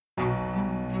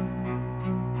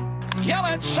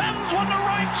Yelich sends one to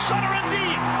right center and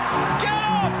deep. Get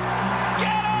up!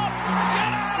 Get up! Get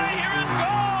out of here and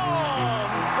gone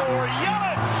for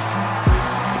Yelich.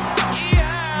 He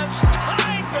has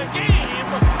tied the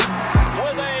game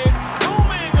with a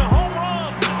booming home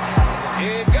run.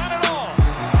 He got it all.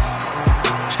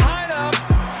 Tied up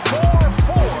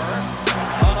 4-4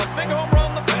 on a big home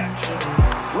run the pitch.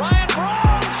 Ryan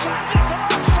Braun sends it to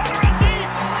right center and deep.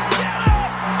 Get up!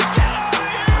 Get out of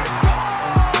here! Gone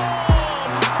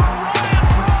for Ryan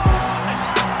Braun.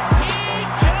 He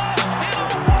just hit a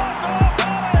walk-off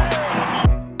alley.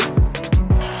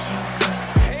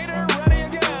 Hader ready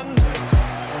again.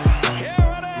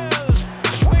 Here it is.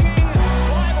 Swinging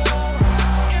fly ball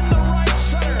into right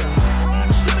center.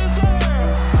 Broxton is there.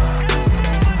 And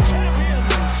they're the champions.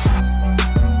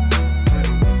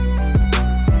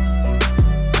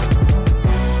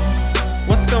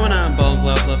 What's going on, Ball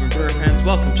Glove loving Brewer fans?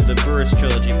 Welcome to the Brewers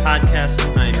Trilogy podcast.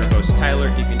 I am your host, Tyler.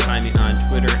 You can find me on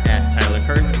Twitter at Tyler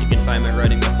Kern. You can find my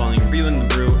writing by following Reviewing the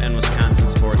Brew and Wisconsin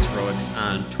Sports Heroics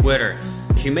on Twitter.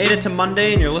 If you made it to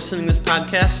Monday and you're listening to this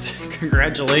podcast,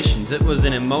 congratulations. It was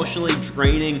an emotionally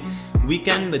draining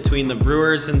weekend between the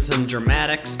Brewers and some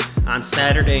dramatics on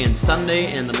Saturday and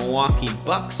Sunday, and the Milwaukee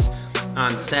Bucks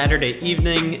on Saturday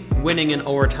evening, winning in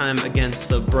overtime against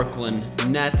the Brooklyn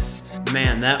Nets.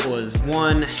 Man, that was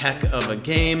one heck of a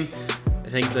game.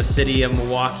 I think the city of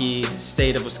Milwaukee,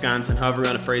 state of Wisconsin, however you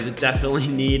want to phrase it, definitely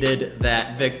needed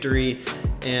that victory.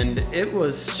 And it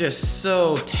was just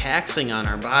so taxing on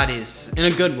our bodies in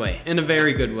a good way, in a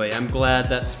very good way. I'm glad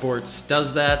that sports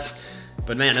does that.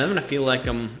 But man, I'm going to feel like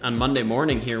I'm on Monday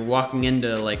morning here walking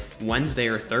into like Wednesday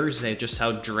or Thursday, just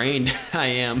how drained I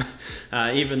am.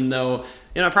 Even though,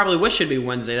 I probably wish it'd be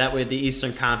Wednesday. That way the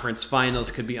Eastern Conference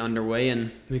Finals could be underway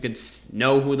and we could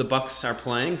know who the Bucks are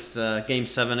playing. Game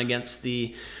 7 against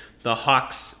the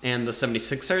Hawks and the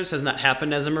 76ers has not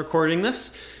happened as I'm recording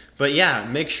this. But yeah,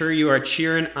 make sure you are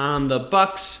cheering on the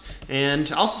Bucks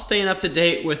and also staying up to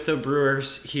date with the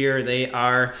Brewers here. They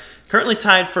are currently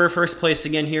tied for first place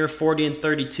again here,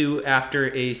 40-32 after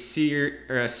a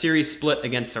series split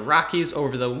against the Rockies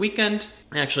over the weekend,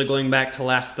 actually going back to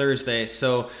last Thursday.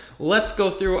 So let's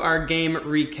go through our game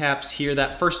recaps here.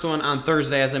 That first one on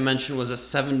Thursday, as I mentioned, was a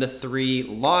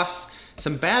 7-3 loss.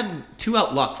 Some bad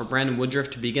two-out luck for Brandon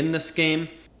Woodruff to begin this game,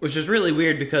 which is really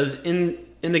weird because in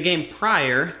the game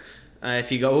prior,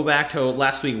 if you go back to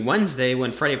last week Wednesday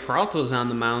when Freddie Peralta was on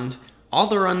the mound, all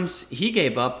the runs he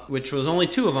gave up, which was only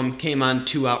 2 of them, came on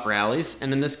 2-out rallies.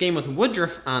 And in this game with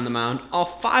Woodruff on the mound, all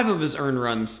 5 of his earned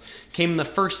runs came in the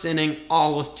first inning,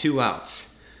 all with 2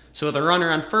 outs. So with a runner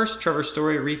on first, Trevor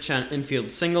Story reached an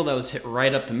infield single that was hit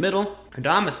right up the middle.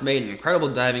 Adames made an incredible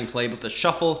diving play, but the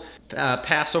shuffle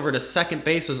pass over to second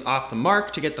base was off the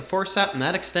mark to get the force out, and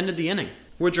that extended the inning.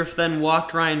 Woodruff then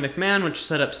walked Ryan McMahon, which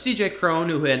set up C.J. Cron,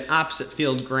 who hit an opposite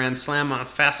field grand slam on a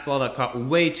fastball that caught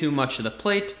way too much of the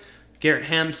plate. Garrett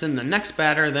Hampson, the next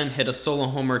batter, then hit a solo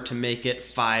homer to make it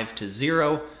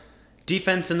 5-0.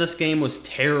 Defense in this game was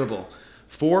terrible.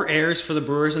 4 errors for the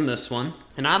Brewers in this one,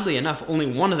 and oddly enough, only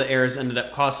one of the errors ended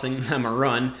up costing them a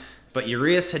run. But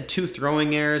Urias had 2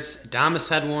 throwing errors, Adames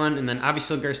had 1, and then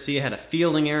Avisail Garcia had a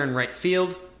fielding error in right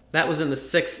field. That was in the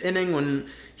 6th inning when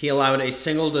he allowed a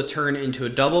single to turn into a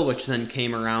double, which then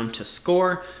came around to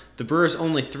score. The Brewers'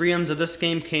 only 3 runs of this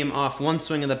game came off 1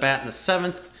 swing of the bat in the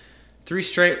 7th. 3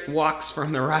 straight walks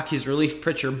from the Rockies' relief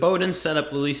pitcher Bowden set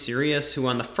up Luis Urias, who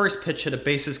on the first pitch hit a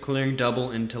bases-clearing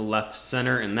double into left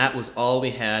center, and that was all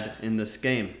we had in this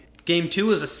game. Game 2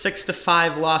 was a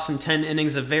 6-5 loss in 10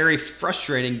 innings, a very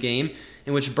frustrating game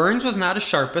in which Burns was not his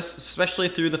sharpest, especially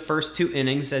through the first 2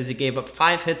 innings, as he gave up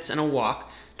 5 hits and a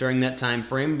walk during that time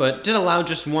frame, but did allow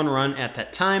just 1 run at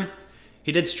that time.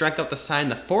 He did strike out the side in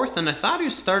the 4th, and I thought he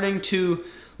was starting to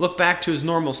look back to his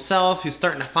normal self. He was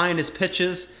starting to find his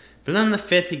pitches. But then in the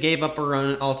 5th, he gave up a run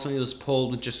and ultimately was pulled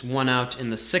with just 1 out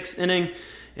in the 6th inning,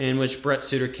 in which Brett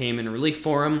Suter came in relief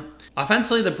for him.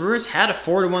 Offensively, the Brewers had a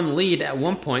 4-1 lead at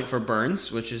one point for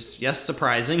Burns, which is, yes,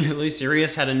 surprising. Luis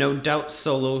Urias had a no-doubt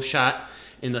solo shot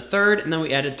in the 3rd, and then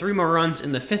we added 3 more runs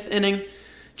in the 5th inning.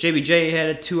 JBJ had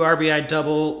a 2 RBI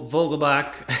double.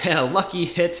 Vogelbach had a lucky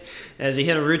hit as he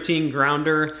hit a routine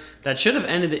grounder that should have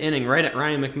ended the inning right at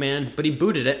Ryan McMahon, but he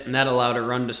booted it, and that allowed a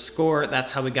run to score.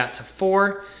 That's how we got to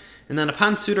 4. And then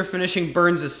upon Suter finishing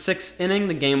Burns' 6th inning,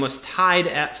 the game was tied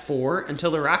at 4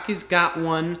 until the Rockies got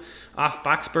one off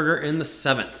Boxberger in the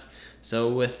 7th.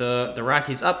 So with the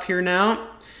Rockies up here now,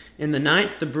 in the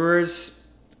 9th, the Brewers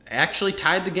actually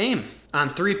tied the game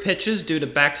on 3 pitches due to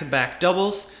back-to-back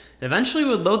doubles. Eventually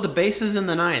would load the bases in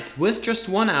the 9th with just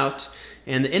 1 out,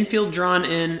 and the infield drawn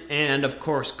in, and of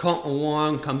course Colton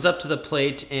Wong comes up to the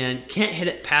plate and can't hit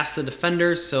it past the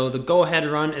defenders, so the go-ahead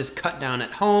run is cut down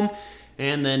at home,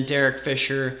 and then Derek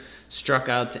Fisher struck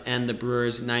out to end the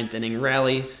Brewers' ninth inning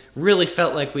rally. Really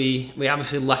felt like we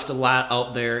obviously left a lot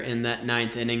out there in that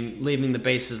ninth inning. Leaving the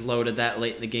bases loaded that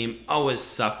late in the game always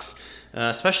sucks,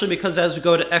 especially because as we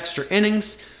go to extra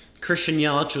innings, Christian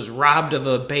Yelich was robbed of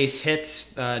a base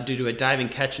hit due to a diving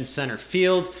catch in center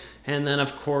field. And then,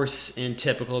 of course, in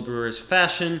typical Brewers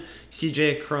fashion,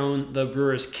 CJ Cron, the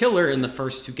Brewers' killer in the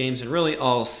first two games and really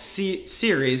all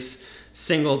series,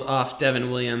 singled off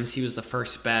Devin Williams. He was the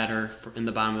first batter in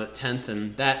the bottom of the 10th,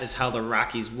 and that is how the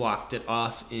Rockies walked it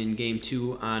off in Game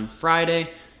 2 on Friday.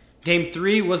 Game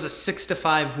 3 was a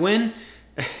 6-5 win.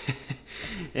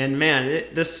 And man,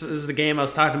 this is the game I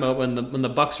was talking about when the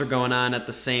Bucks were going on at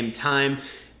the same time.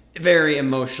 Very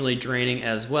emotionally draining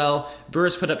as well.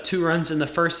 Brewers put up 2 runs in the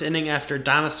first inning after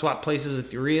Adames swapped places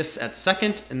with Urias at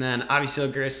second, and then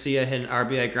Avisail Garcia hit an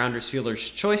RBI grounders fielder's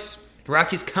choice. The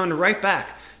Rockies countered right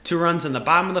back. 2 runs in the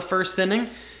bottom of the first inning,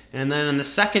 and then in the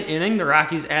second inning, the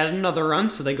Rockies added another run,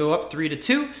 so they go up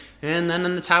 3-2. And then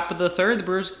in the top of the third, the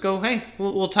Brewers go, hey,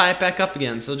 we'll tie it back up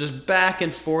again. So just back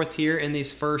and forth here in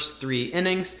these first 3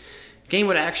 innings. Game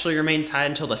would actually remain tied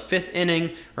until the 5th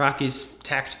inning. Rockies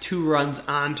tacked 2 runs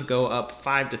on to go up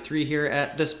 5-3 here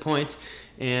at this point.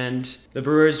 And the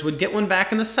Brewers would get one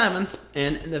back in the 7th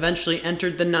and eventually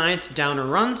entered the 9th down a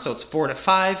run, so it's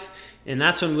 4-5. And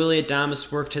that's when Willy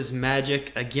Adames worked his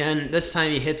magic again. This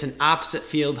time he hits an opposite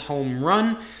field home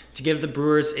run to give the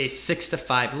Brewers a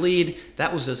 6-5 lead.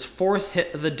 That was his 4th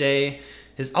hit of the day.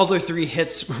 His other 3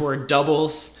 hits were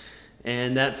doubles.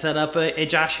 And that set up a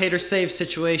Josh Hader save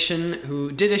situation,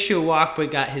 who did issue a walk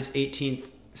but got his 18th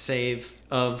save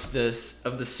of the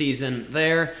season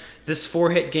there. This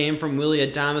 4-hit game from Willy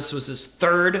Adames was his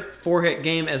 3rd 4-hit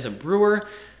game as a Brewer.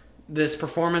 This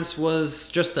performance was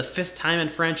just the 5th time in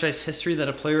franchise history that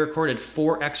a player recorded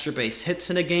 4 extra base hits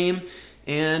in a game.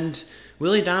 And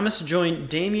Willy Adames joined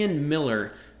Damian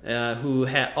Miller, who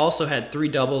also had 3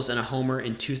 doubles and a homer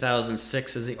in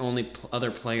 2006 as the only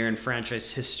other player in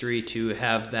franchise history to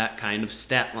have that kind of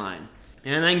stat line.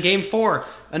 And then Game 4,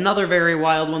 another very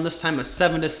wild one, this time a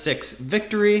 7-6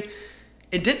 victory.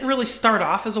 It didn't really start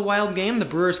off as a wild game. The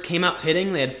Brewers came out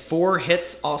hitting. They had 4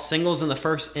 hits, all singles in the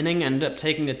first inning, ended up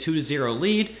taking a 2-0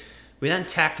 lead. We then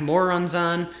tacked more runs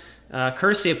on,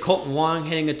 courtesy of Colton Wong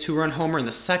hitting a 2-run homer in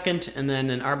the second, and then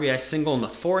an RBI single in the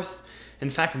 4th. In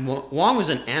fact, Wong was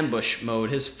in ambush mode.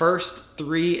 His first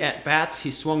 3 at-bats,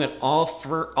 he swung at all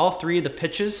 3 of the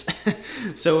pitches.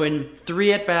 So in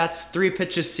 3 at-bats, 3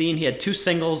 pitches seen, he had 2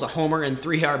 singles, a homer, and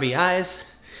 3 RBIs.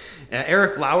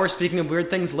 Eric Lauer, speaking of weird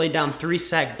things, laid down 3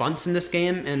 sack bunts in this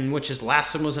game, in which his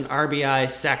last one was an RBI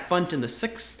sack bunt in the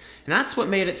 6th. And that's what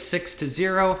made it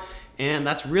 6-0, and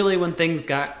that's really when things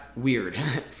got weird.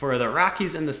 For the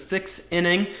Rockies in the 6th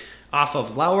inning, off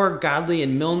of Lauer, Godley,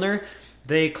 and Milner,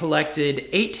 they collected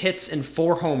 8 hits and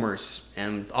 4 homers,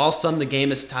 and all of a sudden the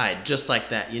game is tied, just like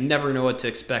that. You never know what to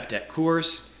expect at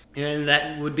Coors. And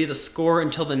that would be the score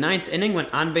until the 9th inning when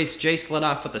on-base Jace led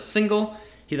off with a single.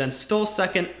 He then stole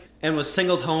second and was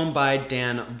singled home by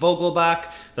Dan Vogelbach.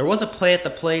 There was a play at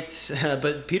the plate,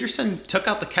 but Peterson took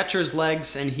out the catcher's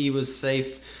legs and he was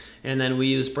safe. And then we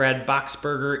used Brad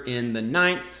Boxberger in the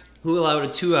 9th, who allowed a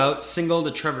 2-out single to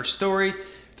Trevor Story,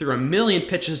 threw a million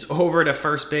pitches over to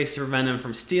first base to prevent him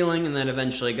from stealing, and then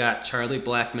eventually got Charlie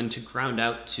Blackmon to ground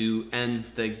out to end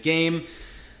the game.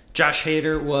 Josh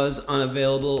Hader was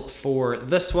unavailable for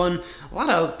this one. A lot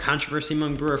of controversy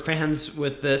among Brewer fans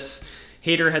with this.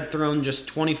 Hader had thrown just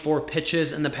 24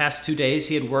 pitches in the past 2 days.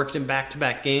 He had worked in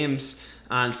back-to-back games.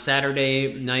 On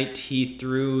Saturday night, he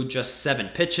threw just 7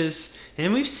 pitches.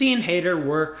 And we've seen Hader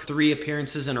work 3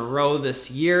 appearances in a row this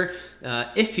year.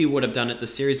 If he would have done it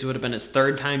this series, it would have been his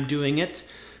 3rd time doing it.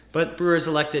 But Brewers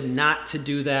elected not to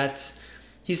do that.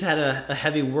 He's had a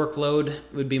heavy workload,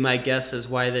 would be my guess, as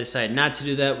why they decided not to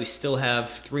do that. We still have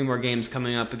 3 more games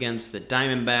coming up against the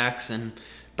Diamondbacks, and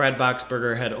Brad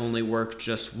Boxberger had only worked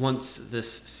just once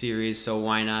this series, so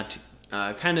why not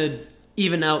kind of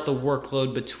even out the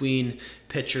workload between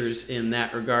pitchers in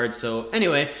that regard. So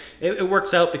anyway, it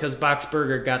works out because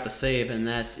Boxberger got the save, and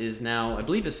that is now, I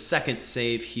believe, his 2nd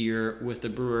save here with the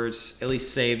Brewers, at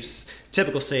least saves,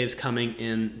 typical saves coming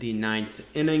in the 9th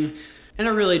inning. And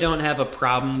I really don't have a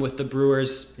problem with the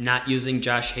Brewers not using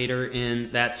Josh Hader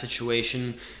in that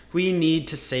situation. We need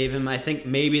to save him. I think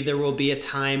maybe there will be a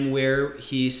time where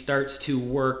he starts to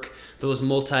work those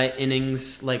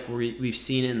multi-innings like we've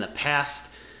seen in the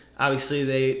past. Obviously,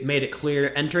 they made it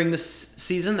clear entering this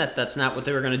season that that's not what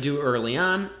they were going to do early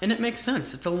on, and it makes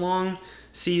sense. It's a long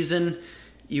season.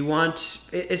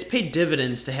 It's paid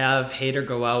dividends to have Hader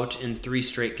go out in 3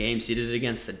 straight games. He did it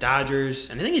against the Dodgers,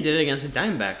 and I think he did it against the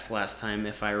Diamondbacks last time,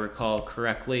 if I recall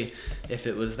correctly, if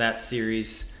it was that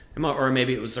series, or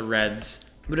maybe it was the Reds.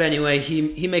 But anyway,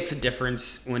 he makes a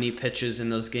difference when he pitches in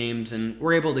those games, and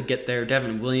we're able to get there.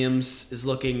 Devin Williams is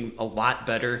looking a lot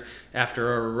better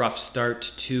after a rough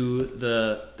start to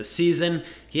the season.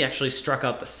 He actually struck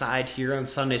out the side here on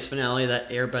Sunday's finale. That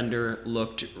airbender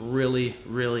looked really,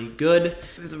 really good.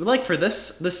 Like for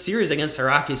this series against the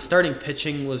Rockies, starting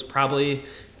pitching was probably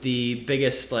the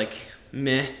biggest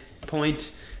meh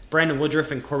point. Brandon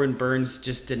Woodruff and Corbin Burnes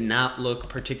just did not look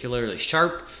particularly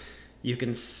sharp. You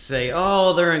can say,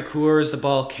 oh, they're in Coors, the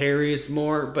ball carries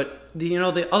more, but the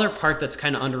other part that's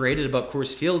kind of underrated about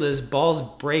Coors Field is balls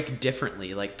break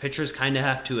differently. Like pitchers kind of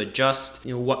have to adjust,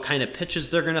 what kind of pitches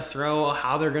they're going to throw,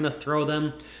 how they're going to throw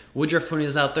them. Woodruff, when he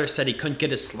was out there, said he couldn't get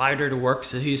his slider to work,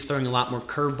 so he's throwing a lot more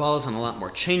curveballs and a lot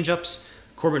more changeups.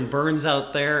 Corbin Burnes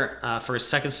out there for his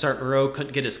second start in a row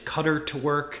couldn't get his cutter to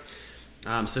work.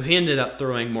 So he ended up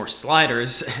throwing more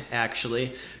sliders,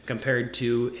 actually, compared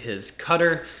to his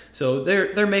cutter. So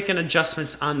they're making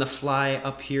adjustments on the fly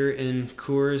up here in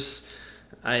Coors.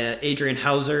 Adrian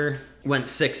Hauser went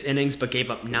 6 innings but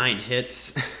gave up 9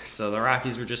 hits. So the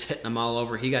Rockies were just hitting him all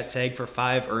over. He got tagged for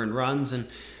 5 earned runs. And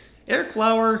Eric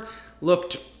Lauer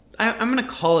looked, I'm going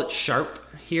to call it sharp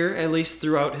here, at least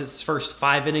throughout his first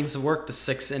 5 innings of work. The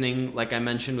 6th inning, like I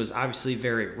mentioned, was obviously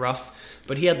very rough.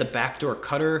 But he had the backdoor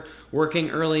cutter working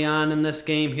early on in this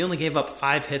game. He only gave up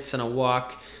 5 hits and a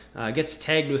walk. Gets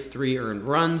tagged with 3 earned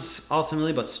runs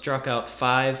ultimately, but struck out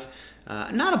 5.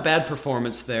 Not a bad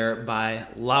performance there by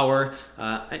Lauer.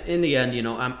 In the end,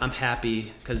 I'm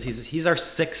happy because he's our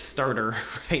 6th starter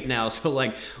right now.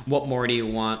 So, what more do you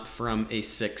want from a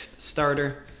 6th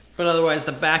starter? But otherwise,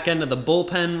 the back end of the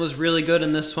bullpen was really good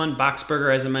in this one.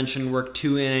 Boxberger, as I mentioned, worked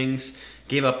 2 innings,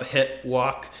 gave up a hit,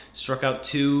 walk, struck out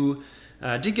 2.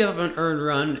 Did give up an earned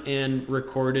run and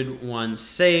recorded 1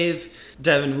 save.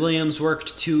 Devin Williams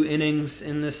worked 2 innings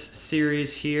in this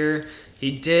series here.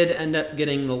 He did end up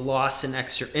getting the loss in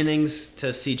extra innings to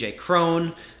CJ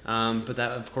Cron, but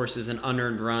that, of course, is an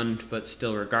unearned run. But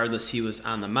still, regardless, he was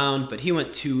on the mound. But he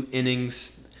went 2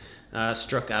 innings,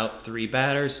 struck out 3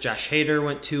 batters. Josh Hader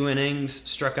went 2 innings,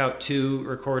 struck out 2,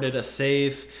 recorded a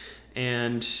save.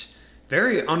 And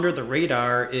very under the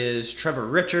radar is Trevor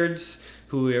Richards,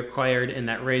 who we acquired in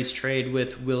that Rays trade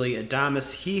with Willy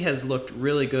Adames. He has looked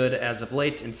really good as of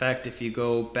late. In fact, if you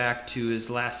go back to his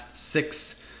last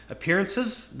 6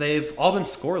 appearances, they've all been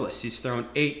scoreless. He's thrown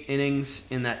 8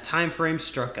 innings in that time frame,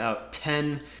 struck out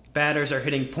 10. Batters are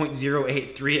hitting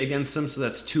 .083 against him, so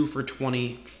that's 2 for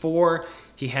 24.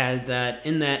 He had that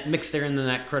in that mix there in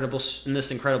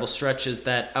this incredible stretch is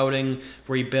that outing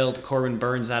where he bailed Corbin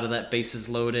Burnes out of that bases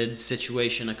loaded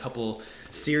situation a couple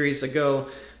series ago.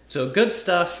 So good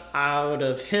stuff out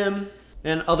of him.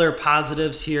 And other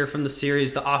positives here from the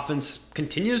series, the offense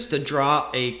continues to draw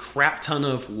a crap ton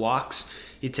of walks.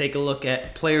 You take a look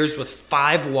at players with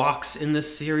 5 walks in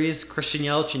this series. Christian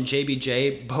Yelich and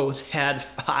JBJ both had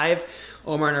 5.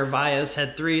 Omar Narvaez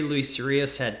had 3. Luis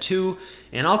Urias had 2.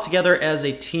 And altogether as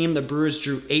a team, the Brewers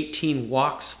drew 18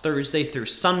 walks Thursday through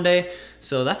Sunday.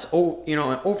 So that's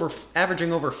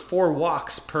averaging over 4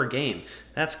 walks per game.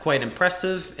 That's quite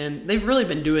impressive. And they've really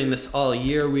been doing this all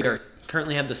year. We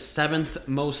currently have the 7th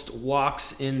most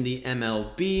walks in the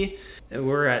MLB.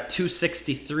 We're at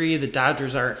 263. The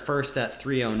Dodgers are at first at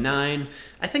 309.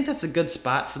 I think that's a good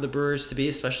spot for the Brewers to be,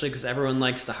 especially because everyone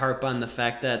likes to harp on the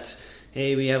fact that,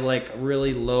 hey, we have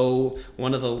really low,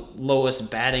 one of the lowest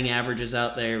batting averages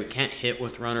out there. We can't hit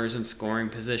with runners in scoring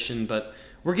position, but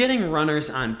we're getting runners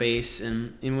on base,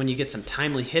 and when you get some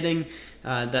timely hitting,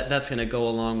 that's going to go a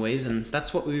long ways, and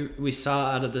that's what we saw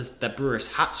out of that Brewers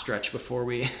hot stretch before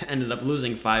we ended up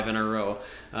losing 5 in a row,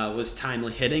 was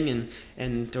timely hitting, and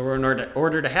in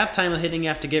order to have timely hitting, you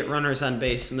have to get runners on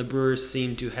base, and the Brewers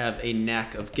seem to have a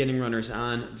knack of getting runners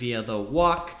on via the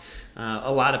walk.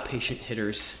 A lot of patient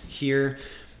hitters here.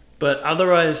 But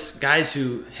otherwise, guys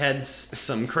who had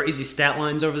some crazy stat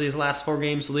lines over these last 4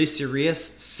 games, Luis Urias,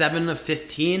 7 of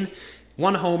 15,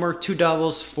 1 homer, 2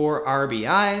 doubles, 4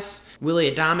 RBIs.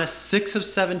 Willy Adames, 6 of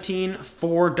 17,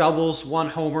 4 doubles, 1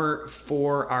 homer,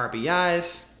 4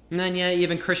 RBIs. And then,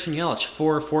 even Christian Yelich,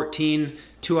 4 of 14,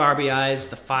 2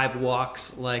 RBIs, the 5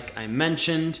 walks like I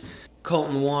mentioned.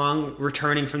 Colton Wong,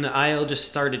 returning from the IL, just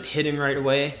started hitting right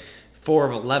away. 4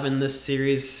 of 11 this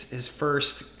series. His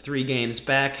first 3 games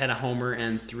back, had a homer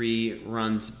and 3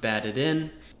 runs batted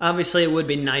in. Obviously, it would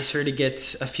be nicer to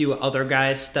get a few other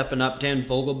guys stepping up. Dan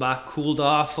Vogelbach cooled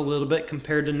off a little bit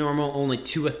compared to normal, only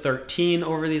 2 of 13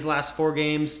 over these last 4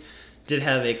 games. Did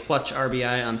have a clutch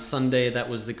RBI on Sunday, that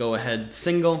was the go-ahead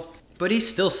single. But he's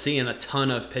still seeing a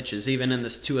ton of pitches, even in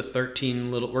this 2 of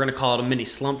 13 we're going to call it a mini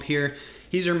slump here.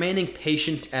 He's remaining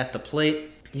patient at the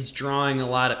plate. He's drawing a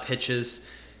lot of pitches.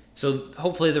 So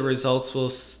hopefully the results will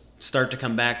start to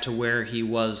come back to where he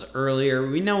was earlier.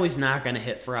 We know he's not going to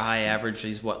hit for a high average.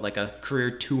 He's like a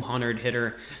career 200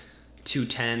 hitter,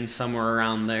 210, somewhere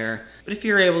around there. But if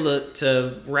you're able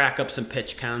to rack up some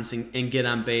pitch counts and get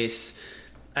on base,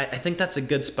 I think that's a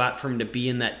good spot for him to be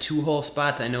in that 2-hole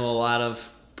spot. I know a lot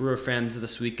of Brewer fans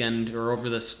this weekend or over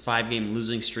this 5-game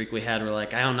losing streak we had were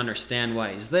like, I don't understand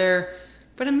why he's there,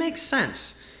 but it makes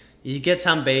sense. He gets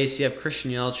on base. You have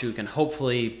Christian Yelich who can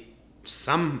hopefully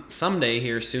someday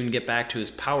here soon get back to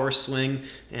his power swing,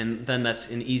 and then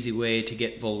that's an easy way to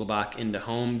get Vogelbach into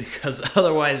home, because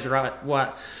otherwise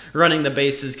running the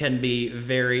bases can be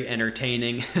very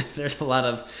entertaining. There's a lot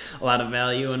of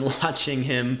value in watching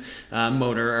him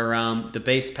motor around the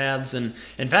base paths, and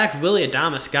in fact Willy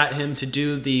Adames got him to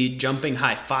do the jumping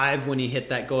high five when he hit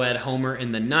that go-ahead homer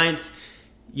in the 9th.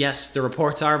 Yes, the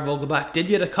reports are Vogelbach did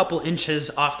get a couple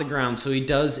inches off the ground, so he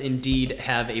does indeed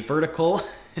have a vertical.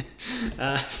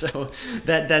 So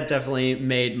that definitely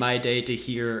made my day to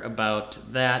hear about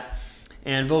that.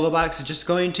 And Vogelbach's just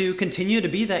going to continue to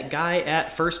be that guy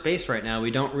at first base right now. We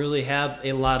don't really have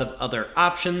a lot of other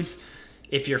options.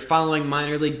 If you're following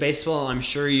minor league baseball, I'm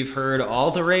sure you've heard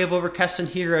all the rave over Keston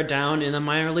Hiura down in the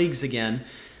minor leagues again.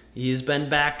 He's been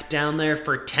back down there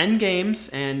for 10 games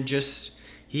and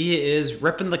he is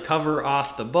ripping the cover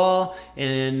off the ball.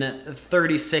 In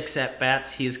 36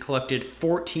 at-bats, he's collected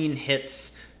 14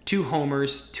 hits, 2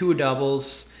 homers, 2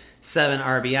 doubles, 7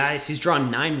 RBIs. He's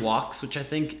drawn 9 walks, which I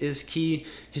think is key.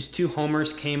 His 2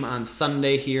 homers came on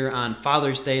Sunday here on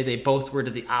Father's Day. They both were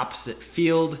to the opposite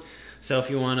field. So if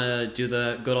you want to do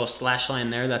the good old slash line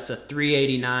there, that's a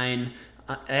 389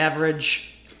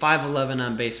 average, 511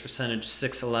 on base percentage,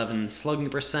 611 slugging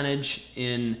percentage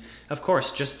in, of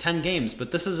course, just 10 games.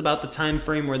 But this is about the time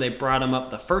frame where they brought him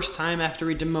up the first time after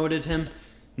we demoted him.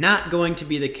 Not going to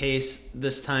be the case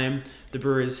this time. The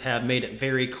Brewers have made it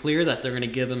very clear that they're going to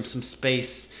give him some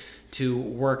space to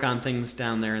work on things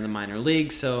down there in the minor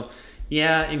leagues. So,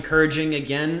 yeah, encouraging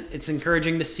again. It's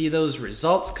encouraging to see those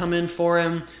results come in for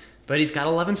him. But he's got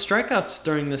 11 strikeouts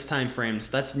during this time frame.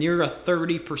 So that's near a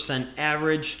 30%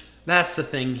 average. That's the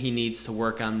thing he needs to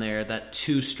work on there, that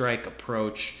 2-strike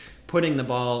approach, putting the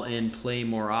ball in play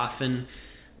more often.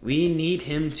 We need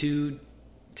him to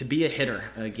be a hitter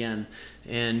again,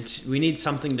 and we need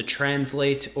something to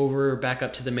translate over back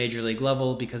up to the major league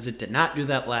level, because it did not do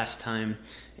that last time,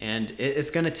 and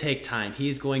it's going to take time.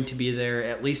 He's going to be there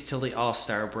at least till the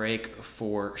All-Star break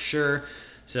for sure,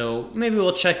 so maybe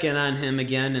we'll check in on him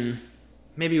again, and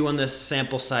maybe when this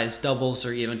sample size doubles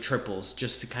or even triples,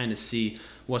 just to kind of see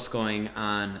what's going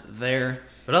on there.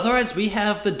 But otherwise, we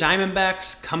have the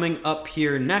Diamondbacks coming up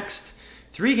here next.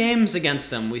 3 games against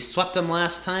them. We swept them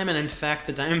last time, and in fact,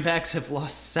 the Diamondbacks have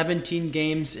lost 17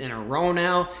 games in a row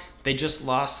now. They just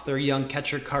lost their young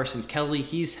catcher, Carson Kelly.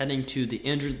 He's heading to the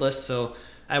injured list, so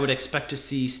I would expect to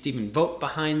see Stephen Vogt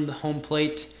behind the home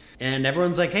plate. And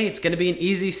everyone's like, hey, it's going to be an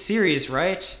easy series,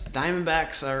 right?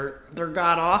 Diamondbacks they're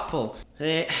god-awful.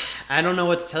 I don't know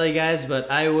what to tell you guys,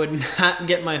 but I would not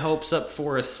get my hopes up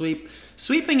for a sweep.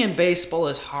 Sweeping in baseball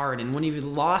is hard, and when you've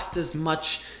lost as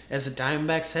much as the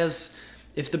Diamondbacks has,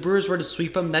 if the Brewers were to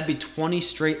sweep them, that'd be 20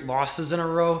 straight losses in a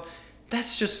row.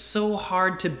 That's just so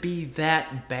hard to be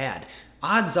that bad.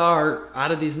 Odds are,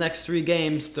 out of these next 3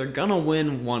 games, they're gonna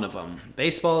win one of them.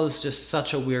 Baseball is just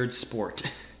such a weird sport.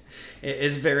 It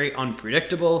is very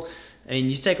unpredictable. I mean,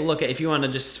 you take a look at, if you want to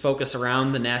just focus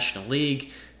around the National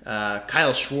League,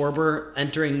 Kyle Schwarber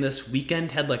entering this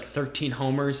weekend had like 13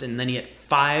 homers, and then he had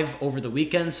 5 over the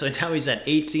weekend, so now he's at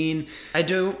 18. I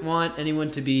don't want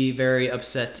anyone to be very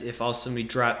upset if all of a sudden we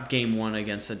drop game 1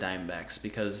 against the Diamondbacks,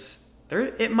 because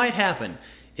it might happen.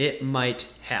 It might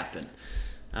happen.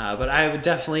 But I would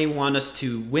definitely want us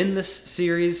to win this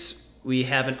series. We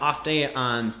have an off day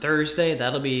on Thursday.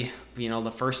 That'll be,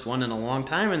 the first one in a long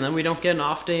time, and then we don't get an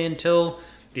off day until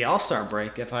the All-Star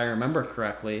break, if I remember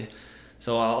correctly.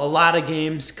 So a lot of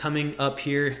games coming up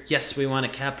here. Yes, we want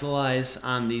to capitalize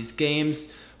on these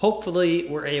games. Hopefully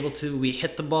we're able to. We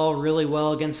hit the ball really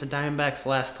well against the Diamondbacks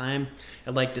last time.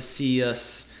 I'd like to see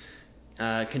us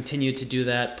continue to do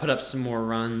that, put up some more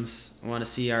runs. I want to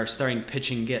see our starting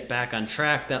pitching get back on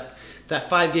track. That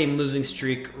 5-game losing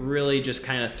streak really just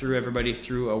kind of threw everybody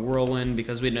through a whirlwind,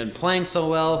 because we'd been playing so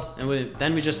well, and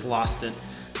then we just lost it.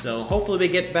 So hopefully we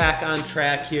get back on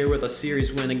track here with a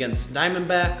series win against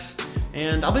Diamondbacks,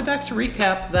 and I'll be back to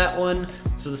recap that one.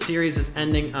 So the series is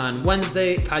ending on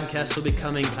Wednesday. Podcast will be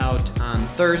coming out on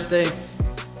Thursday.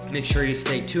 Make sure you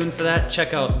stay tuned for that.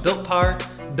 Check out Built Bar.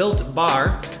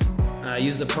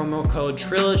 Use the promo code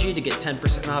Trilogy to get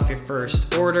 10% off your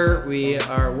first order. We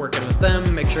are working with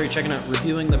them. Make sure you're checking out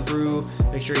Reviewing the Brew.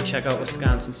 Make sure you check out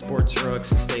Wisconsin Sports Heroics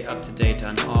to stay up to date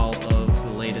on all of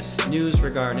the latest news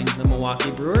regarding the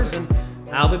Milwaukee Brewers. And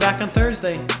I'll be back on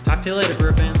Thursday. Talk to you later,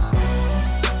 Brewer fans.